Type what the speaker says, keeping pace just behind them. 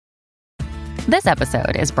This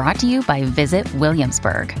episode is brought to you by Visit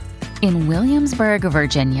Williamsburg. In Williamsburg,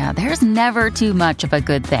 Virginia, there's never too much of a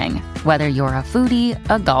good thing. Whether you're a foodie,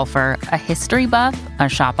 a golfer, a history buff, a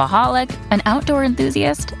shopaholic, an outdoor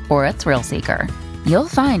enthusiast, or a thrill seeker, you'll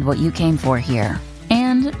find what you came for here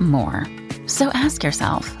and more. So ask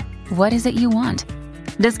yourself, what is it you want?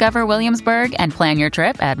 Discover Williamsburg and plan your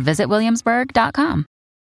trip at visitwilliamsburg.com.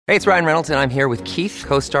 Hey, it's Ryan Reynolds, and I'm here with Keith,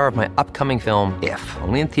 co-star of my upcoming film, If,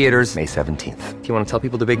 only in theaters May 17th. Do you want to tell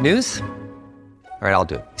people the big news? All right, I'll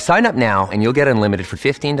do it. Sign up now and you'll get unlimited for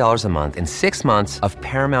 $15 a month and 6 months of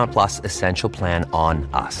Paramount Plus Essential Plan on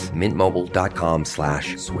us.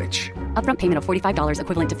 MintMobile.com/switch. Upfront payment of $45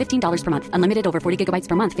 equivalent to $15 per month. Unlimited over 40 gigabytes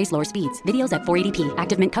per month. Face lower speeds. Videos at 480p.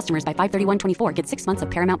 Active Mint customers by 531.24 get 6 months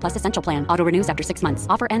of Paramount Plus Essential Plan. Auto renews after 6 months.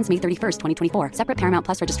 Offer ends May 31st, 2024. Separate Paramount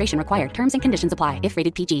Plus registration required. Terms and conditions apply if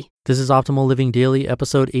rated PG. This is Optimal Living Daily,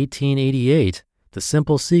 episode 1888, The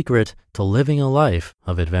Simple Secret to Living a Life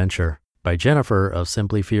of Adventure, by Jennifer of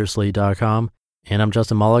simplyfiercely.com. And I'm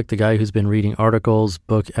Justin Malik, the guy who's been reading articles,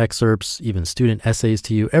 book excerpts, even student essays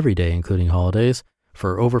to you every day, including holidays,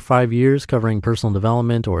 for over 5 years, covering personal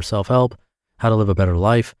development or self-help, how to live a better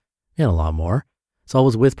life, and a lot more. It's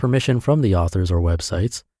always with permission from the authors or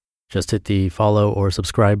websites. Just hit the follow or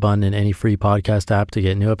subscribe button in any free podcast app to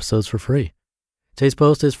get new episodes for free. Today's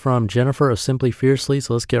post is from Jennifer of Simply Fiercely,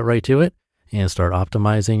 so let's get right to it and start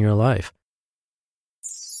optimizing your life.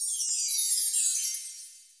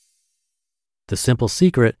 The Simple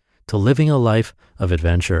Secret to Living a Life of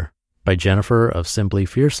Adventure, by Jennifer of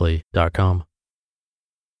simplyfiercely.com.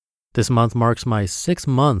 This month marks my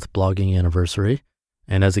 6-month blogging anniversary,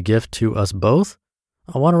 and as a gift to us both,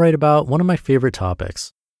 I want to write about one of my favorite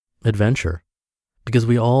topics, adventure. Because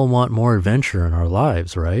we all want more adventure in our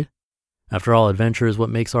lives, right? After all, adventure is what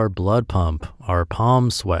makes our blood pump, our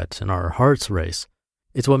palms sweat, and our hearts race.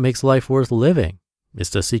 It's what makes life worth living.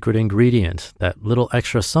 It's the secret ingredient, that little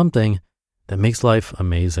extra something that makes life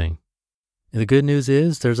amazing. And the good news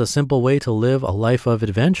is there's a simple way to live a life of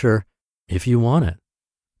adventure if you want it.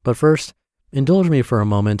 But first, indulge me for a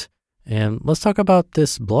moment and let's talk about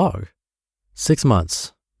this blog. 6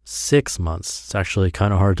 months. 6 months. It's actually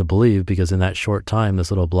kind of hard to believe because in that short time,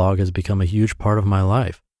 this little blog has become a huge part of my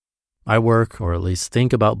life. I work, or at least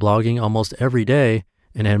think about blogging almost every day,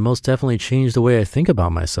 and it most definitely changed the way I think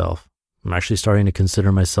about myself. I'm actually starting to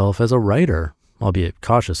consider myself as a writer, albeit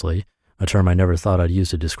cautiously, a term I never thought I'd use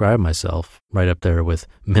to describe myself, right up there with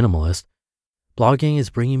minimalist. Blogging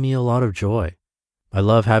is bringing me a lot of joy. I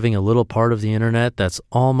love having a little part of the internet that's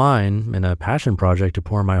all mine and a passion project to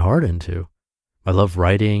pour my heart into. I love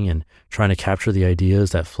writing and trying to capture the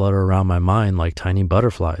ideas that flutter around my mind like tiny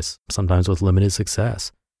butterflies, sometimes with limited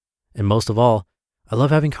success. And most of all, I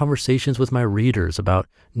love having conversations with my readers about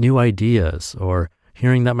new ideas or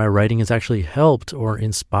hearing that my writing has actually helped or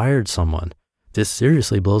inspired someone. This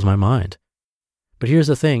seriously blows my mind. But here's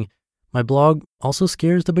the thing, my blog also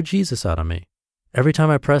scares the bejesus out of me. Every time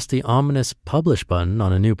I press the ominous publish button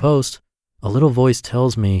on a new post, a little voice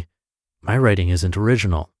tells me, my writing isn't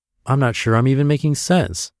original. I'm not sure I'm even making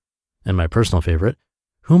sense. And my personal favorite,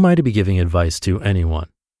 who am I to be giving advice to anyone?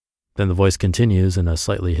 Then the voice continues in a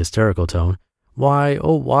slightly hysterical tone, why,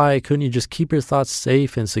 oh why couldn't you just keep your thoughts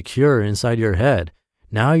safe and secure inside your head?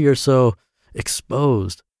 Now you're so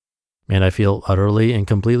exposed. And I feel utterly and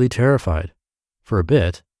completely terrified for a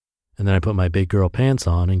bit, and then I put my big girl pants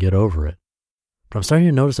on and get over it. But I'm starting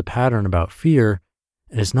to notice a pattern about fear,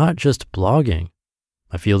 and it's not just blogging.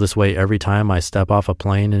 I feel this way every time I step off a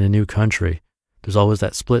plane in a new country. There's always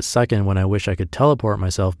that split second when I wish I could teleport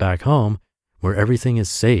myself back home where everything is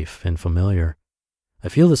safe and familiar. I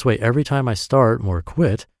feel this way every time I start or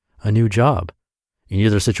quit a new job. In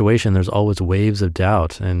either situation, there's always waves of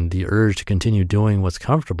doubt and the urge to continue doing what's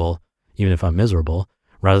comfortable, even if I'm miserable,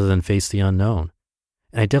 rather than face the unknown.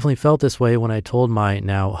 And I definitely felt this way when I told my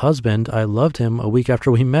now husband I loved him a week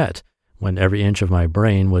after we met, when every inch of my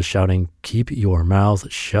brain was shouting, keep your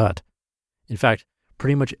mouth shut. In fact,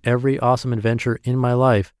 pretty much every awesome adventure in my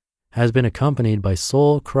life has been accompanied by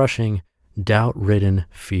soul-crushing, doubt-ridden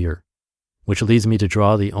fear. Which leads me to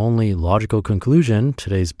draw the only logical conclusion,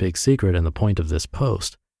 today's big secret and the point of this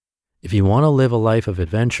post. If you want to live a life of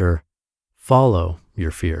adventure, follow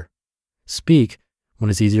your fear. Speak when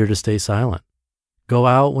it's easier to stay silent. Go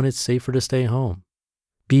out when it's safer to stay home.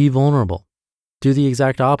 Be vulnerable. Do the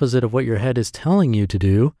exact opposite of what your head is telling you to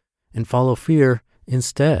do and follow fear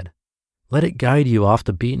instead. Let it guide you off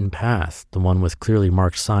the beaten path, the one with clearly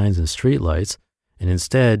marked signs and streetlights, and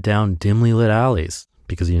instead down dimly lit alleys,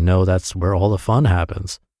 because you know that's where all the fun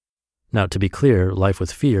happens. Now, to be clear, life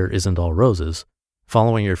with fear isn't all roses.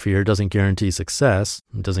 Following your fear doesn't guarantee success,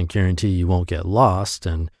 it doesn't guarantee you won't get lost,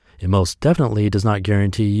 and it most definitely does not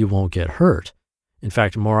guarantee you won't get hurt. In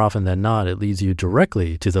fact, more often than not, it leads you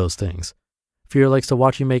directly to those things. Fear likes to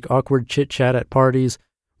watch you make awkward chit-chat at parties,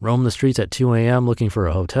 roam the streets at 2 a.m. looking for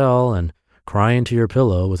a hotel, and cry into your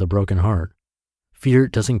pillow with a broken heart. Fear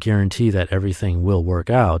doesn't guarantee that everything will work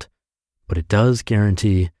out, but it does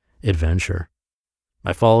guarantee adventure.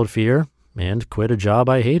 I followed fear and quit a job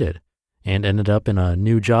I hated, and ended up in a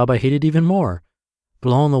new job I hated even more. But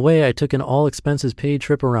along the way, I took an all-expenses-paid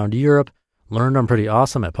trip around Europe, learned I'm pretty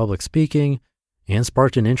awesome at public speaking, and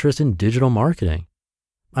sparked an interest in digital marketing.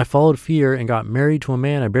 I followed fear and got married to a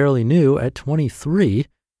man I barely knew at 23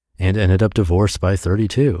 and ended up divorced by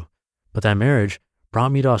 32. But that marriage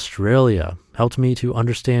brought me to Australia, helped me to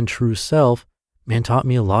understand true self, and taught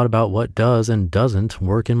me a lot about what does and doesn't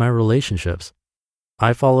work in my relationships.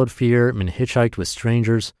 I followed fear and hitchhiked with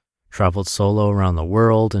strangers, traveled solo around the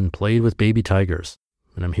world, and played with baby tigers.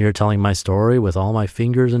 And I'm here telling my story with all my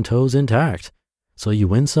fingers and toes intact. So you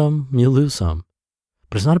win some, you lose some.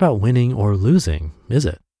 But it's not about winning or losing, is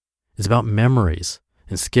it? It's about memories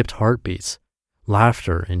and skipped heartbeats,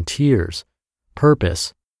 laughter and tears,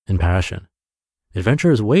 purpose and passion.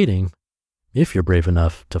 Adventure is waiting if you're brave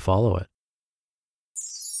enough to follow it.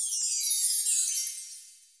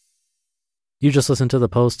 You just listened to the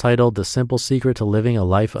post titled The Simple Secret to Living a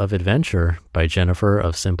Life of Adventure by Jennifer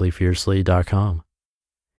of SimplyFiercely.com.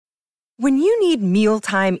 When you need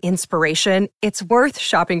mealtime inspiration, it's worth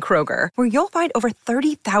shopping Kroger, where you'll find over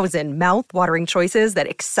 30,000 mouth-watering choices that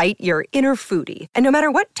excite your inner foodie. And no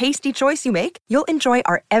matter what tasty choice you make, you'll enjoy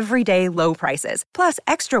our everyday low prices, plus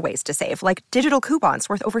extra ways to save, like digital coupons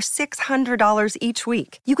worth over $600 each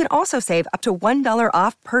week. You can also save up to $1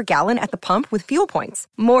 off per gallon at the pump with fuel points.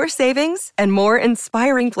 More savings and more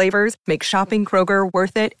inspiring flavors make shopping Kroger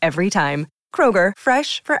worth it every time. Kroger,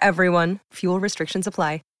 fresh for everyone. Fuel restrictions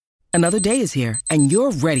apply. Another day is here, and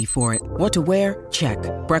you're ready for it. What to wear? Check.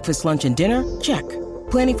 Breakfast, lunch, and dinner? Check.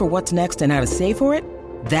 Planning for what's next and how to save for it?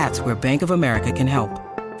 That's where Bank of America can help.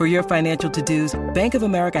 For your financial to-dos, Bank of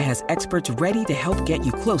America has experts ready to help get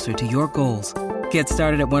you closer to your goals. Get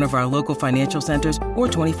started at one of our local financial centers or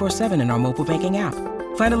 24/7 in our mobile banking app.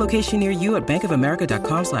 Find a location near you at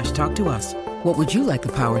bankofamerica.com/talktous. What would you like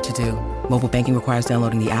the power to do? Mobile banking requires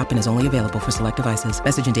downloading the app and is only available for select devices.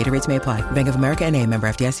 Message and data rates may apply. Bank of America NA, member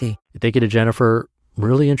FDIC. Thank you to Jennifer.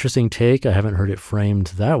 Really interesting take. I haven't heard it framed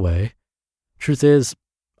that way. Truth is,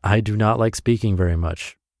 I do not like speaking very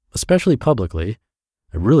much, especially publicly.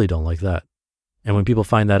 I really don't like that. And when people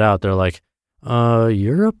find that out, they're like,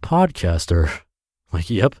 you're a podcaster. Like,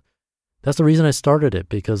 yep. That's the reason I started it,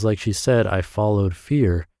 because like she said, I followed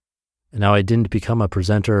fear. And now I didn't become a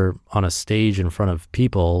presenter on a stage in front of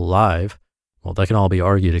people live. Well, that can all be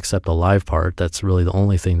argued except the live part. That's really the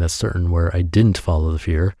only thing that's certain where I didn't follow the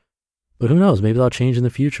fear. But who knows, maybe that'll change in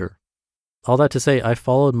the future. All that to say, I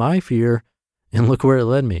followed my fear and look where it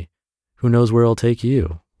led me. Who knows where it'll take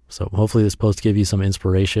you? So hopefully this post gave you some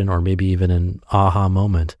inspiration or maybe even an aha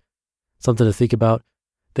moment. Something to think about.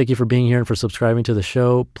 Thank you for being here and for subscribing to the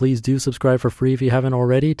show. Please do subscribe for free if you haven't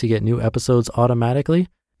already to get new episodes automatically.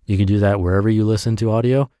 You can do that wherever you listen to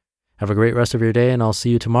audio. Have a great rest of your day, and I'll see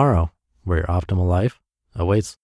you tomorrow, where your optimal life awaits.